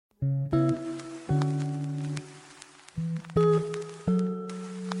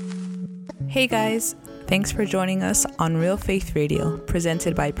Hey guys, thanks for joining us on Real Faith Radio,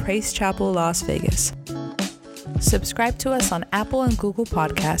 presented by Praise Chapel Las Vegas. Subscribe to us on Apple and Google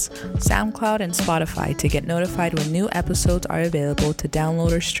Podcasts, SoundCloud, and Spotify to get notified when new episodes are available to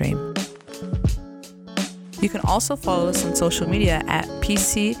download or stream. You can also follow us on social media at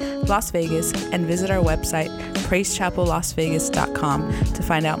PC Las Vegas and visit our website, praisechapellasvegas.com, to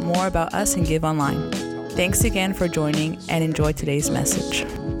find out more about us and give online. Thanks again for joining and enjoy today's message.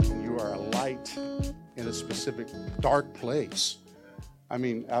 You are a light in a specific dark place. I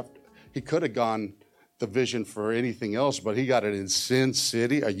mean, he could have gone the vision for anything else, but he got it in Sin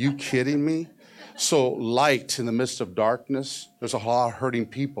City. Are you kidding me? So light in the midst of darkness. There's a lot of hurting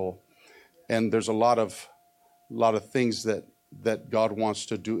people, and there's a lot of things that God wants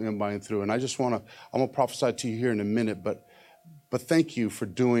to do in by and through. And I'm gonna prophesy to you here in a minute, but thank you for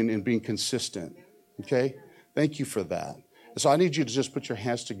doing and being consistent. Okay? Thank you for that. So I need you to just put your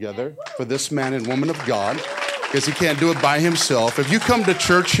hands together for this man and woman of God, because he can't do it by himself. If you come to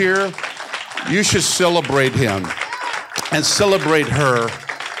church here, you should celebrate him and celebrate her.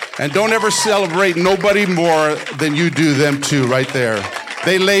 And don't ever celebrate nobody more than you do them too right there.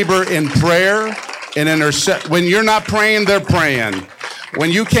 They labor in prayer and intercession. When you're not praying, they're praying.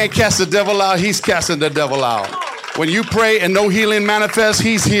 When you can't cast the devil out, he's casting the devil out. When you pray and no healing manifests,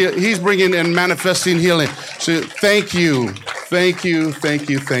 he's bringing and manifesting healing. So thank you, thank you, thank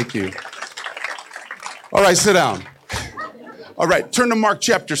you, thank you. All right, sit down. All right, turn to Mark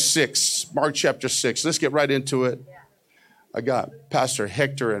chapter 6. Mark chapter 6. Let's get right into it. I got Pastor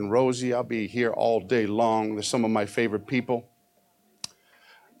Hector and Rosie. I'll be here all day long. They're some of my favorite people,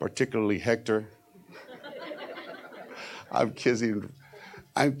 particularly Hector. I'm kidding.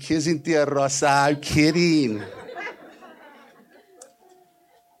 I'm kidding, Tia Rosa. I'm kidding.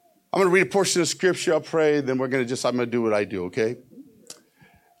 I'm going to read a portion of scripture. I'll pray. Then I'm going to do what I do, okay?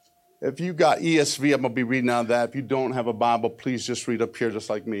 If you got ESV, I'm going to be reading out of that. If you don't have a Bible, please just read up here just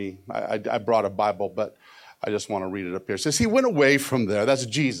like me. I brought a Bible, but I just want to read it up here. It says, he went away from there. That's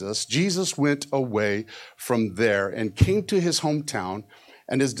Jesus. Jesus went away from there and came to his hometown,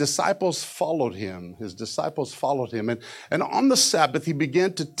 and his disciples followed him. And on the Sabbath, he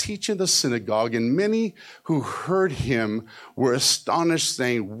began to teach in the synagogue, and many who heard him were astonished,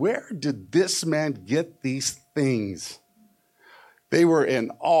 saying, where did this man get these things? They were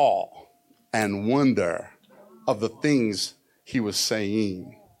in awe and wonder of the things he was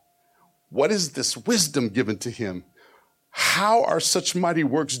saying. What is this wisdom given to him? How are such mighty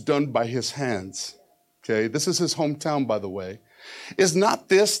works done by his hands? Okay, this is his hometown, by the way. Is not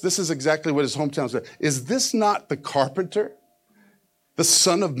this is exactly what his hometown said. Is this not the carpenter, the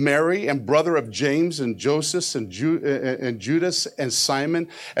son of Mary and brother of James and Joseph and Judas and Simon?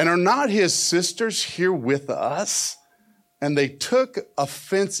 And are not his sisters here with us? And they took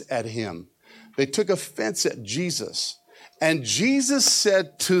offense at him. They took offense at Jesus. And Jesus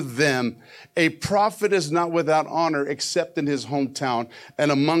said to them, a prophet is not without honor except in his hometown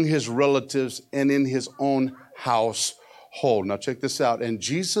and among his relatives and in his own household. Now check this out. And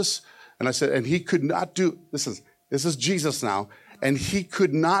Jesus, and I said, and he could not do, this is Jesus now, and he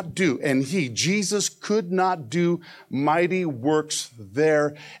could not do, Jesus could not do mighty works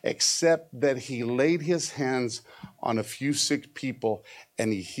there except that he laid his hands on a few sick people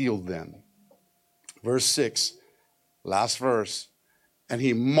and he healed them. Verse 6, last verse. And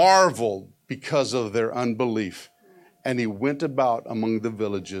he marveled because of their unbelief. And he went about among the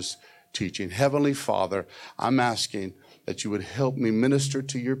villages teaching. Heavenly Father, I'm asking that you would help me minister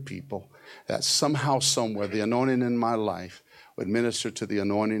to your people, that somehow, somewhere, the anointing in my life would minister to the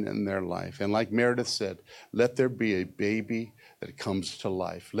anointing in their life. And like Meredith said, let there be a baby that comes to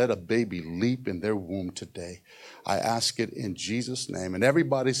life. Let a baby leap in their womb today. I ask it in Jesus' name. And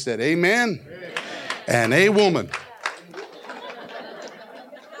everybody said, amen, amen. And a woman.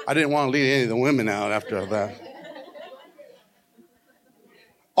 I didn't want to leave any of the women out after that.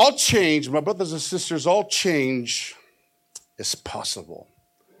 All change, my brothers and sisters, all change is possible.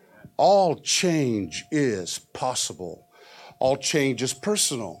 All change is possible. All change is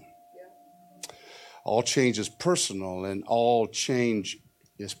personal. All change is personal, and all change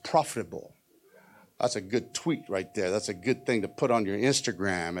is profitable. That's a good tweet right there. That's a good thing to put on your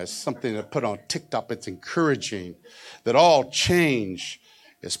Instagram. As something to put on TikTok. It's encouraging that all change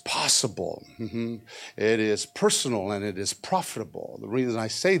is possible. It is personal and it is profitable. The reason I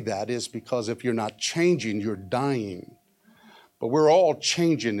say that is because if you're not changing, you're dying. But we're all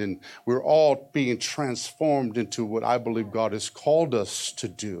changing and we're all being transformed into what I believe God has called us to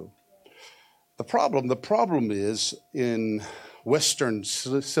do. The problem is in Western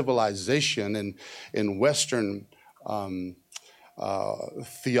civilization and in Western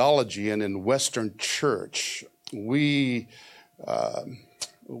theology and in Western church, we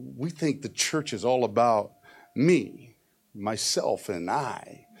think the church is all about me, myself, and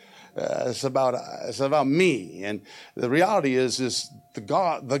I. It's about me. And the reality is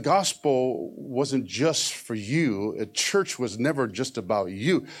the gospel wasn't just for you. A church was never just about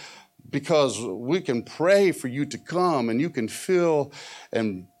you, because we can pray for you to come and you can fill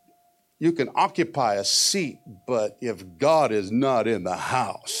and you can occupy a seat, but if God is not in the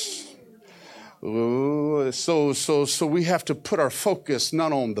house, so we have to put our focus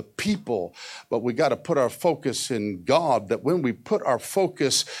not on the people, but we got to put our focus in God. That when we put our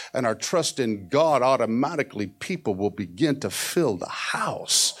focus and our trust in God, automatically people will begin to fill the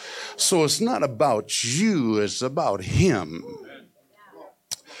house. So it's not about you, it's about Him.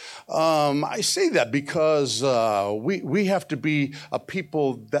 I say that because we have to be a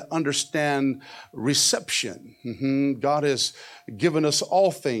people that understand reception. God has given us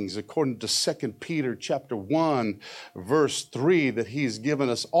all things, according to 2 Peter chapter 1, verse 3, that He's given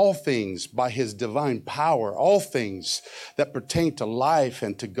us all things by His divine power, all things that pertain to life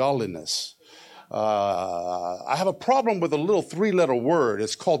and to godliness. I have a problem with a little 3-letter word.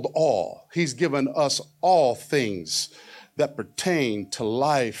 It's called all. He's given us all things that pertain to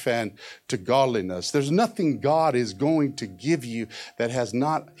life and to godliness. There's nothing God is going to give you that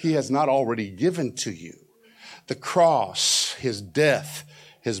He has not already given to you. The cross, His death,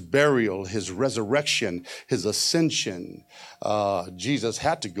 His burial, His resurrection, His ascension. Jesus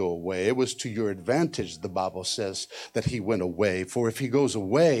had to go away. It was to your advantage, the Bible says, that He went away. For if He goes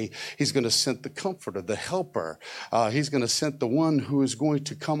away, He's going to send the Comforter, the Helper. He's going to send the one who is going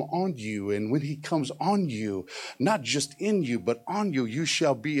to come on you. And when He comes on you, not just in you, but on you, you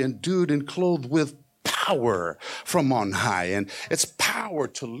shall be endued and clothed with power from on high. And it's power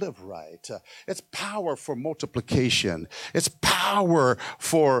to live right. It's power for multiplication. It's power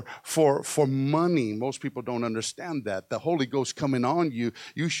for money. Most people don't understand that. The Holy Ghost coming on you,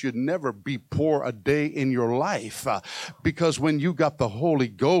 you should never be poor a day in your life, because when you got the Holy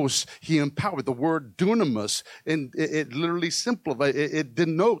Ghost, He empowered. The word dunamis, and it literally simplifies. It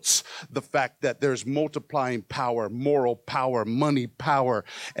denotes the fact that there's multiplying power, moral power, money power,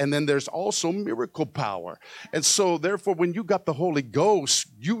 and then there's also miracle power. And so therefore, when you got the Holy Ghost,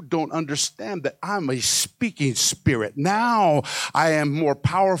 you don't understand that I'm a speaking spirit. Now I am more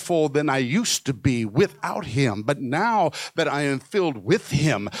powerful than I used to be without Him. But now that I am filled with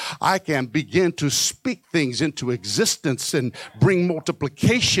Him, I can begin to speak things into existence and bring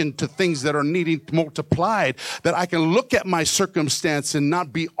multiplication to things that are needing multiplied. That I can look at my circumstance and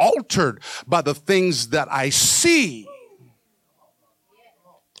not be altered by the things that I see.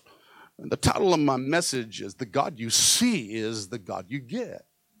 And the title of my message is, The God You See is the God You get.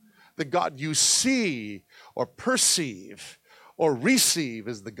 The God you see or perceive or receive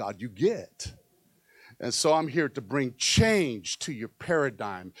is the God you get. And so I'm here to bring change to your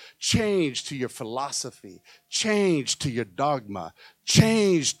paradigm, change to your philosophy, change to your dogma,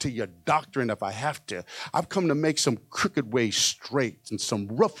 change to your doctrine if I have to. I've come to make some crooked ways straight and some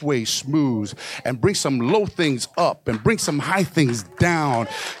rough ways smooth, and bring some low things up and bring some high things down.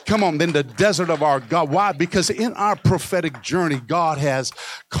 Come on, in the desert of our God. Why? Because in our prophetic journey, God has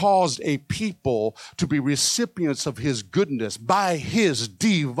caused a people to be recipients of His goodness by His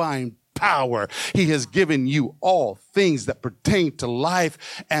divine power. He has given you all things that pertain to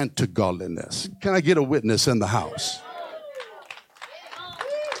life and to godliness. Can I get a witness in the house?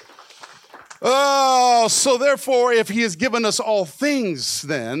 Oh, so therefore, if He has given us all things,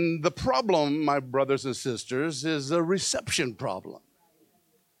 then the problem, my brothers and sisters, is a reception problem.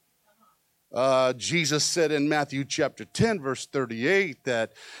 Jesus said in Matthew chapter 10, verse 38,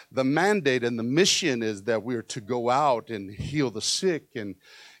 that the mandate and the mission is that we're to go out and heal the sick and,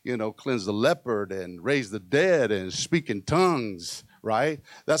 cleanse the leopard and raise the dead and speak in tongues, right?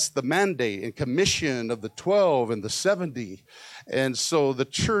 That's the mandate and commission of the 12 and the 70. And so the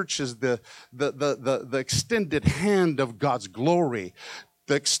church is the extended hand of God's glory,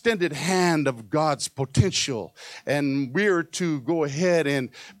 the extended hand of God's potential. And we're to go ahead and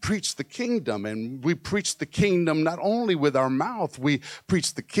preach the kingdom. And we preach the kingdom not only with our mouth, we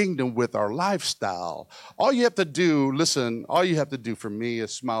preach the kingdom with our lifestyle. All you have to do, all you have to do for me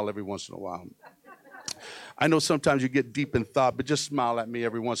is smile every once in a while. I know sometimes you get deep in thought, but just smile at me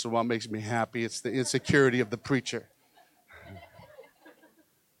every once in a while makes me happy. It's the insecurity of the preacher.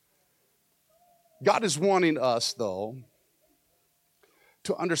 God is wanting us, though,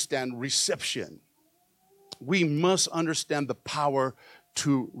 to understand reception. We must understand the power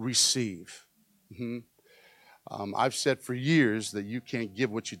to receive. I've said for years that you can't give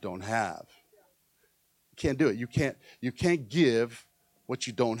what you don't have. can't do it. You can't give what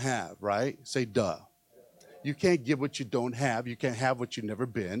you don't have, right? Say duh. You can't give what you don't have. You can't have what you've never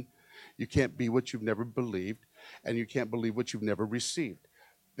been. You can't be what you've never believed. And you can't believe what you've never received.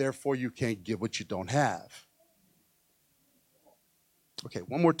 Therefore, you can't give what you don't have. Okay,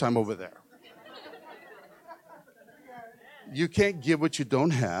 one more time over there. You can't give what you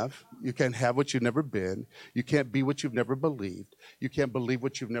don't have. You can't have what you've never been. You can't be what you've never believed. You can't believe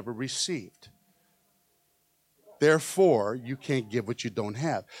what you've never received. Therefore, you can't give what you don't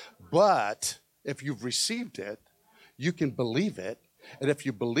have. But if you've received it, you can believe it. And if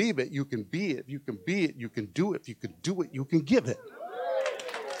you believe it, you can be it. You can be it. You can do it. If you can do it, you can give it.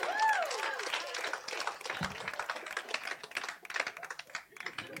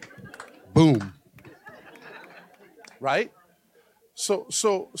 Boom. Right? So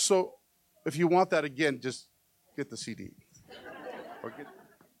if you want that again, just get the CD. Or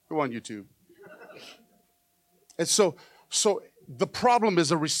go on YouTube. And so the problem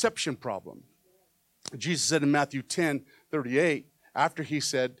is a reception problem. Jesus said in Matthew 10:38, after he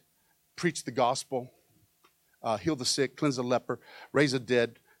said, preach the gospel, heal the sick, cleanse the leper, raise the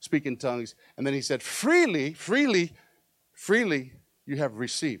dead, speak in tongues. And then he said, freely you have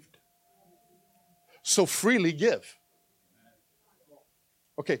received. So freely give.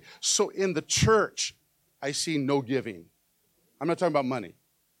 Okay, so in the church, I see no giving. I'm not talking about money.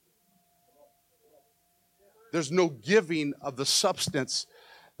 There's no giving of the substance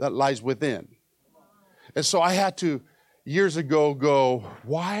that lies within. And so I had to, years ago, go,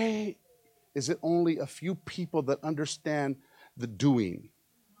 why is it only a few people that understand the doing?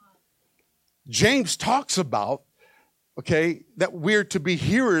 James talks about, okay, that we're to be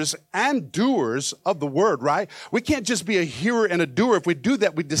hearers and doers of the word, right? We can't just be a hearer and a doer. If we do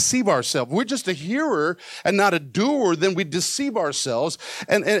that, we deceive ourselves. We're just a hearer and not a doer, then we deceive ourselves.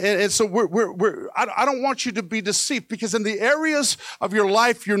 And so I don't want you to be deceived, because in the areas of your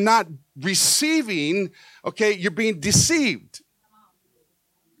life you're not receiving, okay, you're being deceived.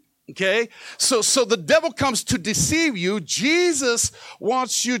 Okay? So the devil comes to deceive you. Jesus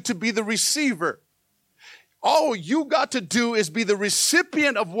wants you to be the receiver. All you got to do is be the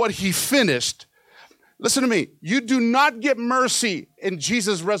recipient of what he finished. Listen to me. You do not get mercy in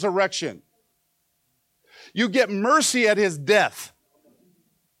Jesus' resurrection. You get mercy at his death.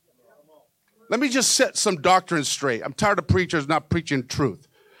 Let me just set some doctrine straight. I'm tired of preachers not preaching truth.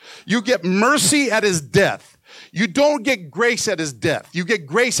 You get mercy at his death. You don't get grace at his death. You get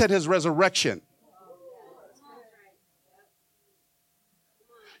grace at his resurrection.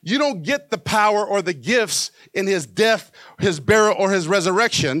 You don't get the power or the gifts in his death, his burial, or his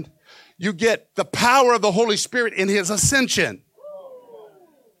resurrection. You get the power of the Holy Spirit in his ascension.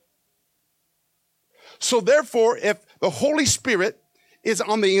 So therefore, if the Holy Spirit is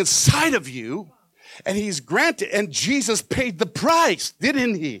on the inside of you, and he's granted, and Jesus paid the price,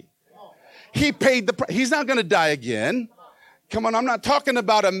 didn't he? He paid the price. He's not going to die again. Come on, I'm not talking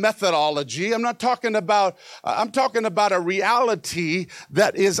about a methodology. I'm talking about a reality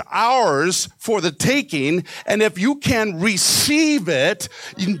that is ours for the taking. And if you can receive it,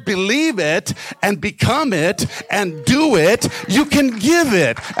 you believe it, and become it, and do it, you can give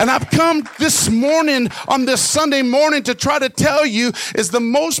it. And I've come this morning, on this Sunday morning, to try to tell you is the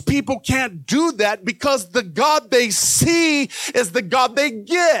most people can't do that because the God they see is the God they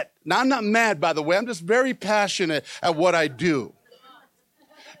get. Now, I'm not mad, by the way. I'm just very passionate at what I do.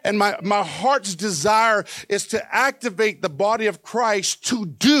 And my heart's desire is to activate the body of Christ to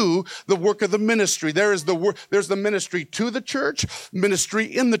do the work of the ministry. There's the ministry to the church, ministry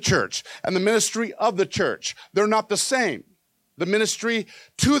in the church, and the ministry of the church. They're not the same. The ministry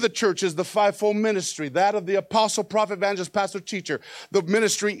to the church is the fivefold ministry, that of the apostle, prophet, evangelist, pastor, teacher. The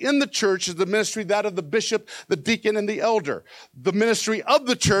ministry in the church is the ministry, that of the bishop, the deacon, and the elder. The ministry of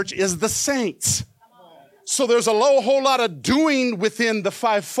the church is the saints. So there's a whole lot of doing within the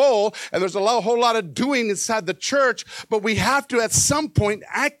fivefold, and there's a whole lot of doing inside the church, but we have to at some point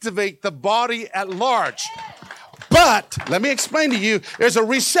activate the body at large. But let me explain to you, there's a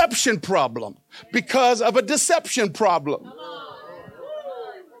reception problem because of a deception problem.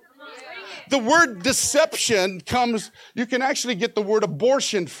 The word deception comes, you can actually get the word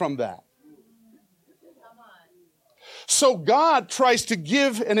abortion from that. So God tries to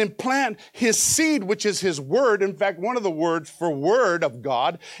give and implant his seed, which is his word. In fact, one of the words for word of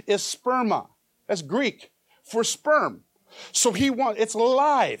God is sperma. That's Greek for sperm. So it's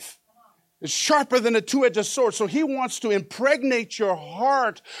alive. It's sharper than a two-edged sword. So he wants to impregnate your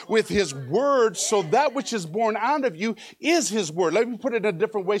heart with his word, so that which is born out of you is his word. Let me put it in a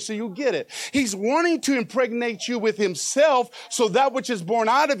different way so you get it. He's wanting to impregnate you with himself, so that which is born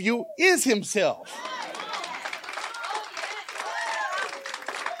out of you is himself.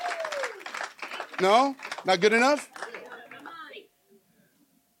 No? Not good enough?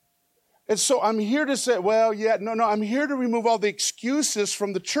 And so I'm here to say, well, yeah, no, I'm here to remove all the excuses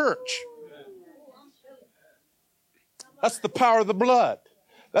from the church. That's the power of the blood.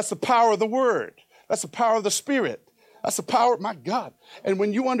 That's the power of the word. That's the power of the Spirit. That's the power, my God. And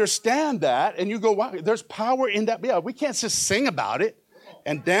when you understand that and you go, wow, there's power in that. Yeah, we can't just sing about it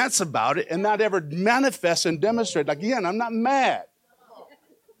and dance about it and not ever manifest and demonstrate. Like, again, I'm not mad.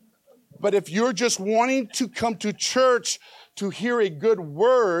 But if you're just wanting to come to church to hear a good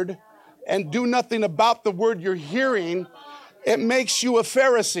word and do nothing about the word you're hearing, it makes you a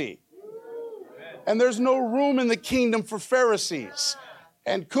Pharisee. And there's no room in the kingdom for Pharisees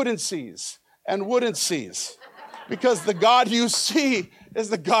and couldn't sees and wouldn't sees. Because the God you see is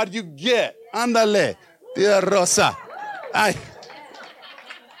the God you get. Ándale, tía Rosa. Ay.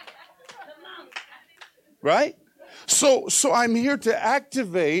 Right? So I'm here to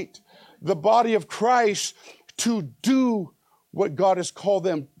activate the body of Christ to do what God has called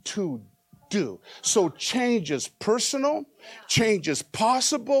them to do. So change is personal, change is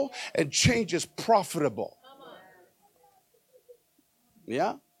possible, and change is profitable.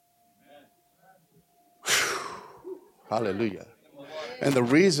 Yeah? Whew. Hallelujah. And the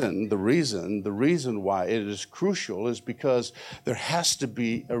reason why it is crucial is because there has to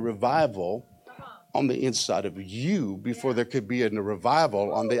be a revival on the inside of you before there could be a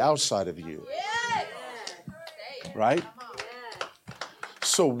revival on the outside of you. Right?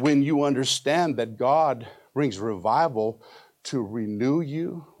 So when you understand that God brings revival to renew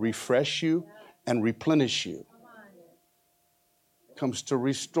you, refresh you, and replenish you, comes to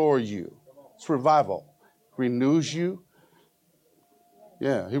restore you. It's revival. Renews you.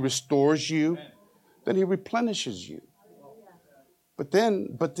 Yeah, he restores you. Then he replenishes you. But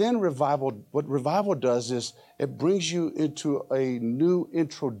then revival, what revival does is it brings you into a new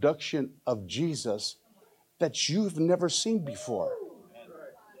introduction of Jesus that you've never seen before.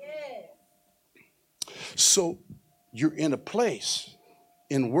 So you're in a place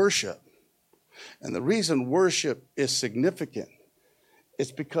in worship. And the reason worship is significant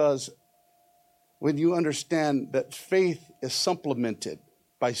is because when you understand that faith is supplemented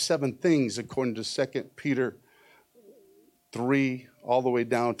by 7 things, according to 2 Peter 3, all the way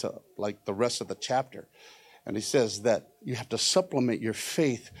down to like the rest of the chapter. And he says that you have to supplement your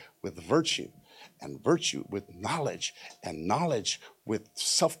faith with virtue, and virtue with knowledge, and knowledge with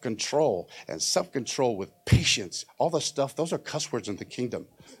self-control, and self-control with patience. All the stuff, those are cuss words in the kingdom.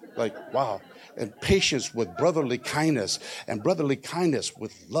 Like, wow. And patience with brotherly kindness, and brotherly kindness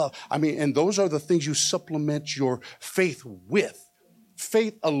with love. I mean, and those are the things you supplement your faith with.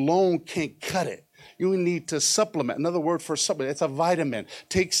 Faith alone can't cut it. You need to supplement. Another word for supplement, it's a vitamin.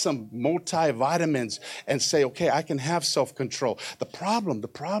 Take some multivitamins and say, okay, I can have self-control. The problem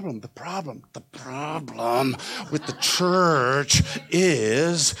with the church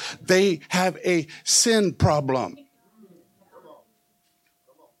is they have a sin problem.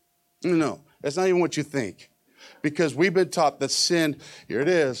 No, that's not even what you think. Because we've been taught that sin, here it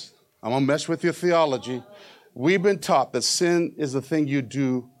is, I'm going to mess with your theology. We've been taught that sin is the thing you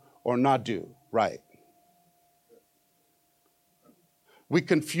do or not do right. We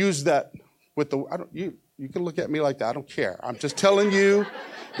confuse that with you can look at me like that. I don't care. I'm just telling you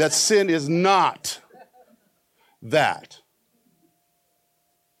that sin is not that.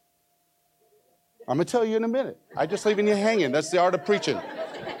 I'm going to tell you in a minute. I just leaving you hanging. That's the art of preaching.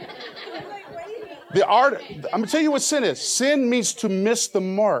 I'm going to tell you what sin is. Sin means to miss the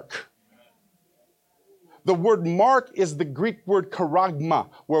mark. The word mark is the Greek word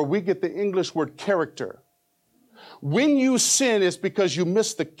charagma, where we get the English word character. When you sin, it's because you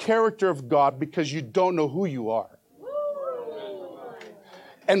miss the character of God because you don't know who you are.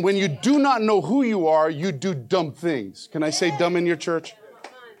 And when you do not know who you are, you do dumb things. Can I say dumb in your church?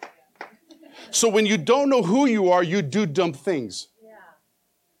 So when you don't know who you are, you do dumb things.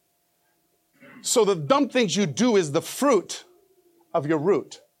 So the dumb things you do is the fruit of your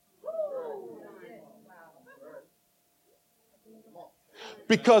root.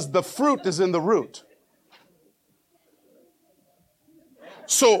 Because the fruit is in the root.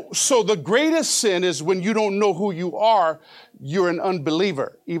 So the greatest sin is when you don't know who you are, you're an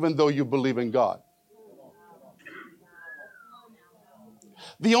unbeliever, even though you believe in God.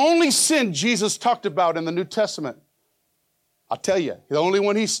 The only sin Jesus talked about in the New Testament, I'll tell you, the only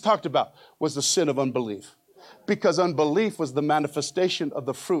one he's talked about was the sin of unbelief. Because unbelief was the manifestation of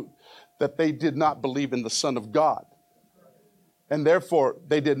the fruit that they did not believe in the Son of God. And therefore,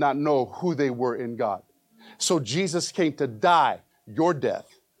 they did not know who they were in God. So Jesus came to die your death.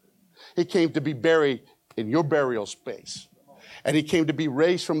 He came to be buried in your burial space. And he came to be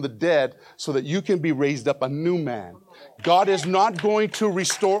raised from the dead so that you can be raised up a new man. God is not going to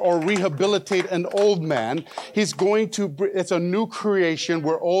restore or rehabilitate an old man. He's going to, it's a new creation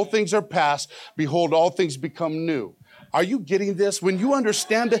where all things are past. Behold, all things become new. Are you getting this? When you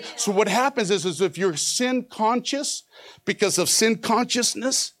understand it, so what happens is if you're sin conscious, because of sin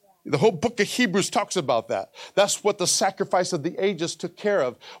consciousness, the whole book of Hebrews talks about that. That's what the sacrifice of the ages took care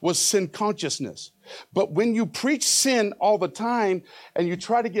of, was sin consciousness. But when you preach sin all the time and you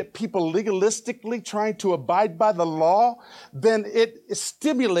try to get people legalistically trying to abide by the law, then it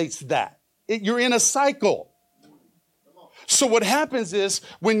stimulates that. You're in a cycle. So what happens is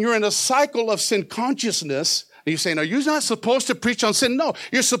when you're in a cycle of sin consciousness, and you're saying, are you not supposed to preach on sin? No,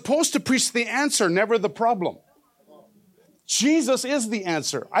 you're supposed to preach the answer, never the problem. Jesus is the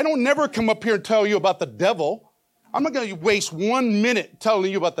answer. I don't never come up here and tell you about the devil. I'm not going to waste 1 minute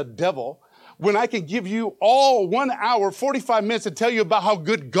telling you about the devil when I can give you all 1 hour, 45 minutes to tell you about how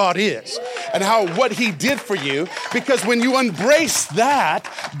good God is and what he did for you. Because when you embrace that,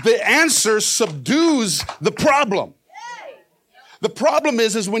 the answer subdues the problem. The problem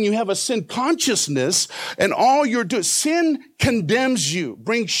is when you have a sin consciousness and all you're doing, sin condemns you,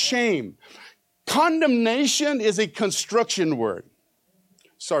 brings shame. Condemnation is a construction word.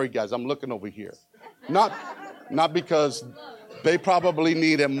 Sorry, guys, I'm looking over here. Not because they probably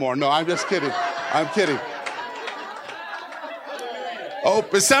need it more. No, I'm just kidding. I'm kidding. Oh,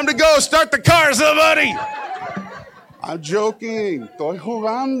 it's time to go. Start the car, somebody. I'm joking. Estoy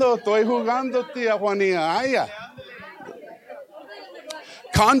jugando, tía Juanita.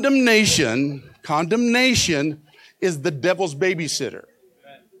 Condemnation is the devil's babysitter.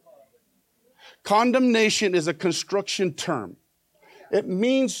 Condemnation is a construction term. It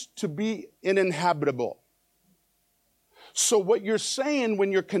means to be uninhabitable. So what you're saying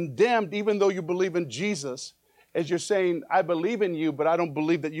when you're condemned, even though you believe in Jesus, is you're saying, I believe in you, but I don't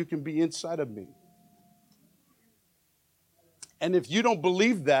believe that you can be inside of me. And if you don't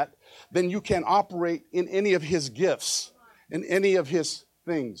believe that, then you can't operate in any of his gifts, in any of his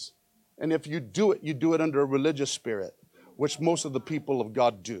things. And if you do it under a religious spirit, which most of the people of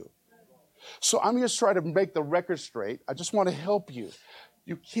God do. So I'm just trying to make the record straight. I just want to help you.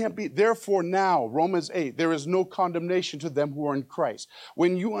 You can't be, therefore now, Romans 8, there is no condemnation to them who are in Christ.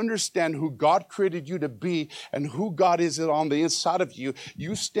 When you understand who God created you to be and who God is on the inside of you,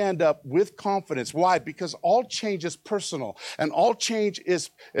 you stand up with confidence. Why? Because all change is personal and all change is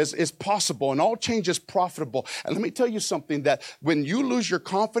possible and all change is profitable. And let me tell you something, that when you lose your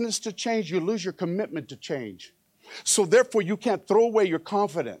confidence to change, you lose your commitment to change. So therefore, you can't throw away your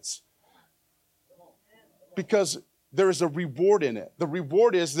confidence, because there is a reward in it. The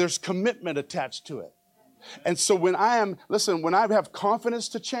reward is there's commitment attached to it. And so when I have confidence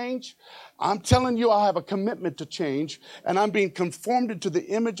to change, I'm telling you I have a commitment to change, and I'm being conformed into the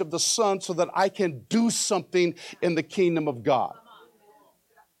image of the Son so that I can do something in the kingdom of God.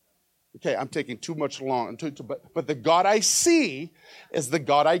 Okay, I'm taking too much long, but the God I see is the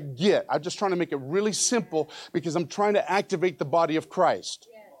God I get. I'm just trying to make it really simple because I'm trying to activate the body of Christ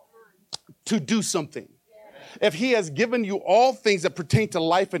to do something. If he has given you all things that pertain to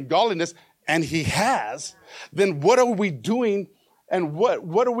life and godliness, and he has, then what are we doing? And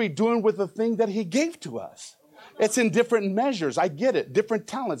what are we doing with the thing that he gave to us? It's in different measures. I get it. Different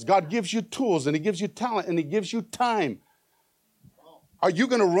talents. God gives you tools, and he gives you talent, and he gives you time. Are you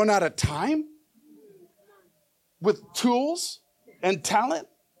going to run out of time with tools and talent?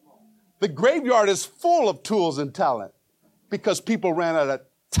 The graveyard is full of tools and talent because people ran out of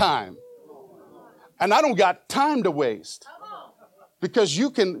time. And I don't got time to waste, because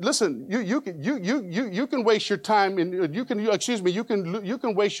you can listen. You can waste your time, and you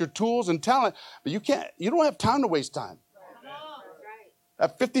can waste your tools and talent, but you don't have time to waste time.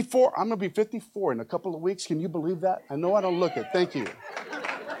 At 54, I'm going to be 54 in a couple of weeks. Can you believe that? I know I don't look it. Thank you.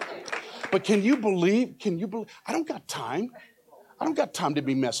 But can you believe? I don't got time. I don't got time to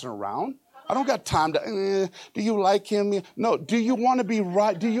be messing around. I don't got time to, do you like him? No, do you want to be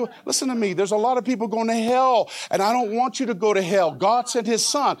right? Listen to me, there's a lot of people going to hell, and I don't want you to go to hell. God sent his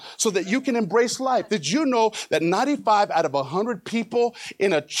Son so that you can embrace life. Did you know that 95 out of 100 people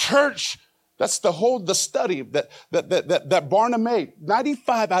in a church, that's the study that Barnum made,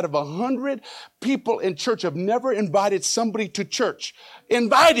 95 out of 100 people in church have never invited somebody to church.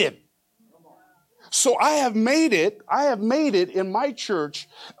 Invited. So I have made it in my church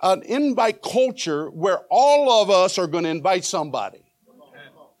an invite culture where all of us are going to invite somebody.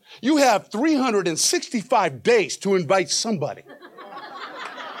 You have 365 days to invite somebody.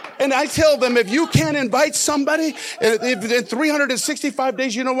 And I tell them, if you can't invite somebody, if in 365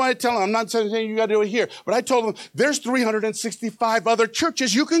 days, you know what I tell them? I'm not saying you got to do it here, but I told them there's 365 other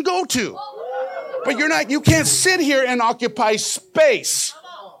churches you can go to. But you can't sit here and occupy space.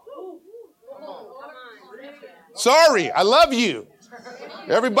 Sorry, I love you.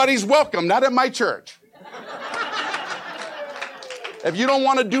 Everybody's welcome, not at my church. If you don't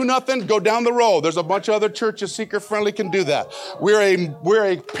want to do nothing, go down the road. There's a bunch of other churches, seeker-friendly, can do that. We're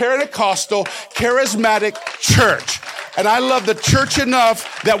a Pentecostal, charismatic church. And I love the church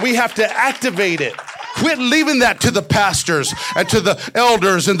enough that we have to activate it. Quit leaving that to the pastors and to the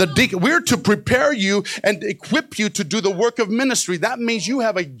elders and the deacons. We're to prepare you and equip you to do the work of ministry. That means you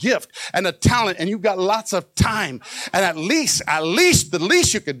have a gift and a talent and you've got lots of time. And at least, the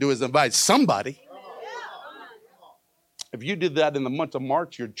least you can do is invite somebody. If you did that in the month of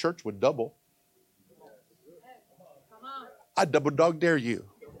March, your church would double. I double dog dare you.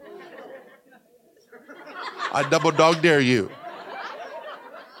 I double dog dare you.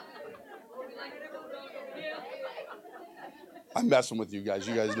 I'm messing with you guys.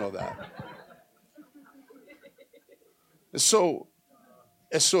 You guys know that. So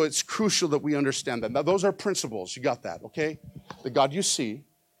it's crucial that we understand that. Now, those are principles. You got that, okay? The God you see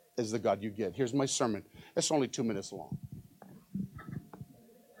is the God you get. Here's my sermon. It's only 2 minutes long.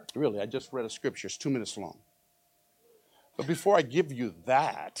 Really, I just read a scripture. It's 2 minutes long. But before I give you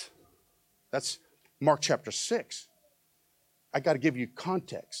that, that's Mark chapter 6. I got to give you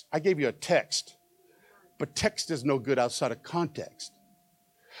context. I gave you a text. But text is no good outside of context.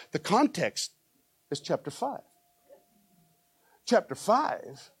 The context is chapter 5. Chapter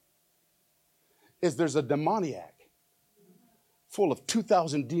 5 is there's a demoniac full of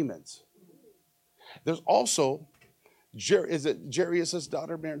 2,000 demons. There's also, is it Jairus'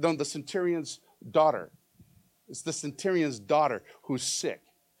 daughter? No, the centurion's daughter. It's the centurion's daughter who's sick.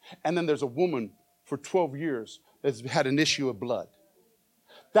 And then there's a woman for 12 years that's had an issue of blood.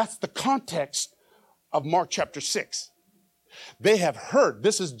 That's the context of Mark chapter 6. They have heard,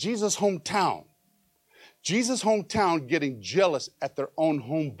 this is Jesus' hometown. Jesus' hometown getting jealous at their own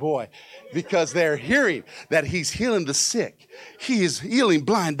homeboy because they're hearing that he's healing the sick. He is healing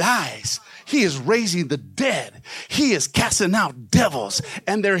blind eyes. He is raising the dead. He is casting out devils.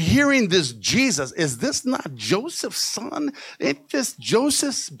 And they're hearing this Jesus. Is this not Joseph's son? It's just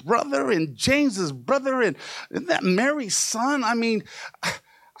Joseph's brother and James's brother. And isn't that Mary's son? I mean,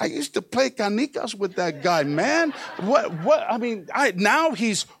 I used to play canicas with that guy, man. Now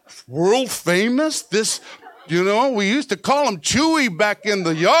he's world famous. We used to call him Chewy back in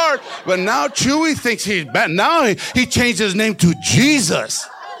the yard, but now Chewy thinks he's bad. Now he changed his name to Jesus.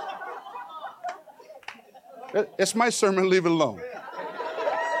 It's my sermon, leave it alone.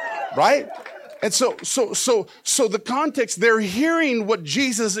 Right? And so the context, they're hearing what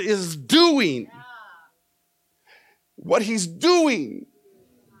Jesus is doing. What he's doing.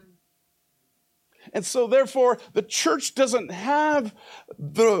 And so, therefore, the church doesn't have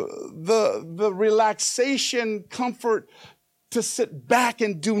the relaxation, comfort to sit back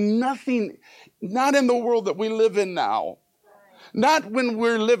and do nothing, not in the world that we live in now. Not when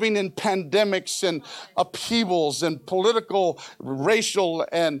we're living in pandemics and upheavals and political, racial,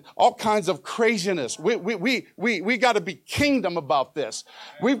 and all kinds of craziness. We got to be kingdom about this.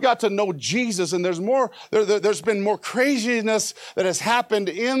 We've got to know Jesus, and there's been more craziness that has happened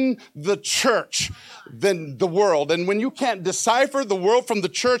in the church than the world. And when you can't decipher the world from the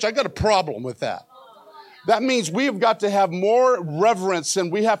church, I got a problem with that. That means we've got to have more reverence,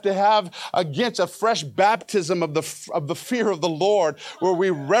 and we have to have against a fresh baptism of the fear of the Lord, where we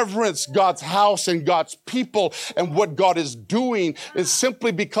reverence God's house and God's people, and what God is doing is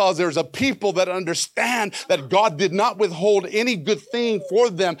simply because there's a people that understand that God did not withhold any good thing for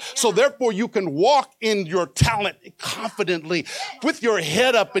them. So therefore you can walk in your talent confidently with your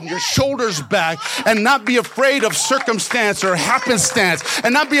head up and your shoulders back and not be afraid of circumstance or happenstance,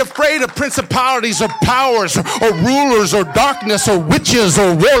 and not be afraid of principalities or powers or rulers or darkness or witches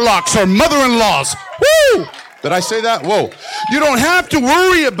or warlocks or mother-in-laws. Woo! Did I say that? Whoa. You don't have to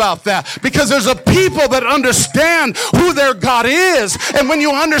worry about that, because there's a people that understand who their God is. And when you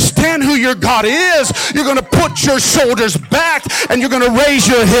understand who your God is, you're going to put your shoulders back and you're going to raise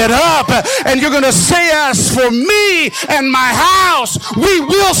your head up and you're going to say, as for me and my house, we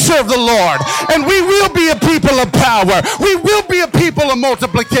will serve the Lord, and we will be a people of power. We will be a people of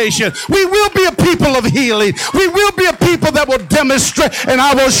multiplication. We will be a people of healing. We will be a people that will demonstrate, and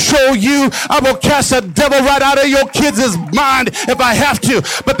I will show you, I will cast a devil right out of your kids' mind if I have to.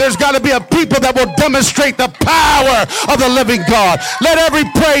 But there's got to be a people that will demonstrate the power of the living God. Let every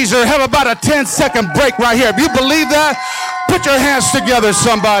praiser have about a 10-second break right here. If you believe that, Put your hands together,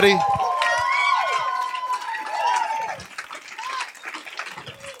 somebody.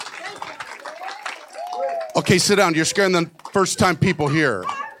 Okay, sit down. You're scaring the first-time people here.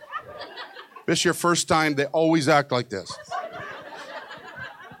 If it's your first time, they always act like this.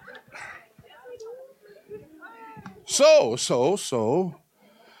 So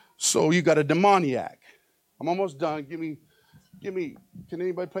you got a demoniac. I'm almost done. Give me, can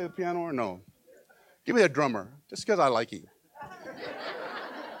anybody play the piano or no? Give me a drummer, just because I like you.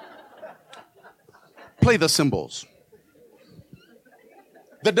 Play the cymbals.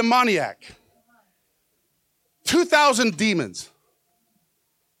 The demoniac. 2,000 demons.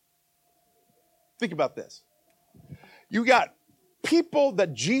 Think about this. You got people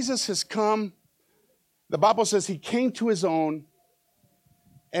that Jesus has come. The Bible says he came to his own,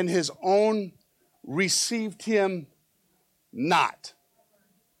 and his own received him not.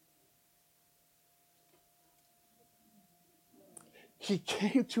 He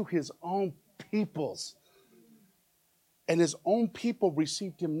came to his own peoples, and his own people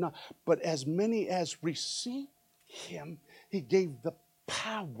received him not. But as many as received him, he gave the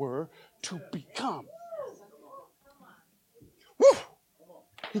power to become. Woo!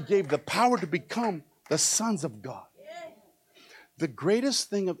 He gave the power to become the sons of God. The greatest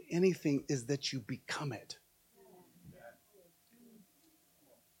thing of anything is that you become it.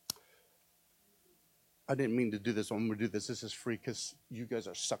 I didn't mean to do this. I'm going to do this. This is free because you guys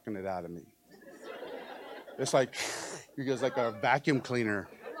are sucking it out of me. It's like you guys like a vacuum cleaner.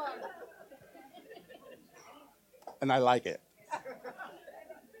 And I like it.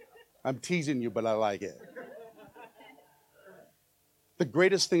 I'm teasing you, but I like it. The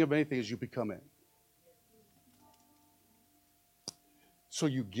greatest thing of anything is you become it. So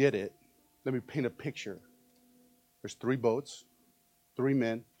you get it. Let me paint a picture. There's 3 boats, 3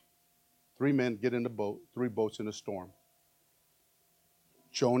 men. 3 men get in the boat, 3 boats in a storm.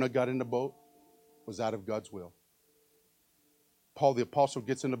 Jonah got in the boat, was out of God's will. Paul the apostle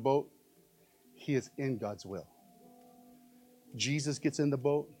gets in the boat, he is in God's will. Jesus gets in the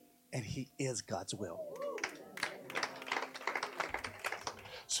boat, and he is God's will.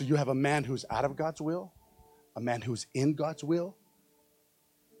 So you have a man who's out of God's will, a man who's in God's will,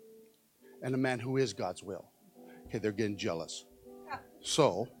 and a man who is God's will. Okay, they're getting jealous.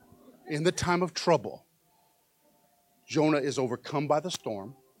 So, in the time of trouble, Jonah is overcome by the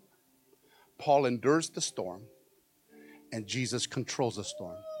storm. Paul endures the storm, and Jesus controls the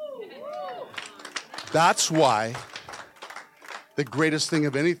storm. That's why the greatest thing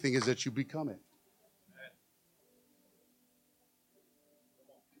of anything is that you become it.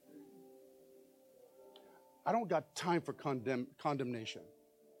 I don't got time for condemnation.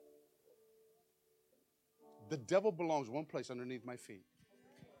 The devil belongs one place underneath my feet.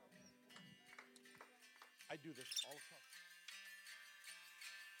 I do this all the time.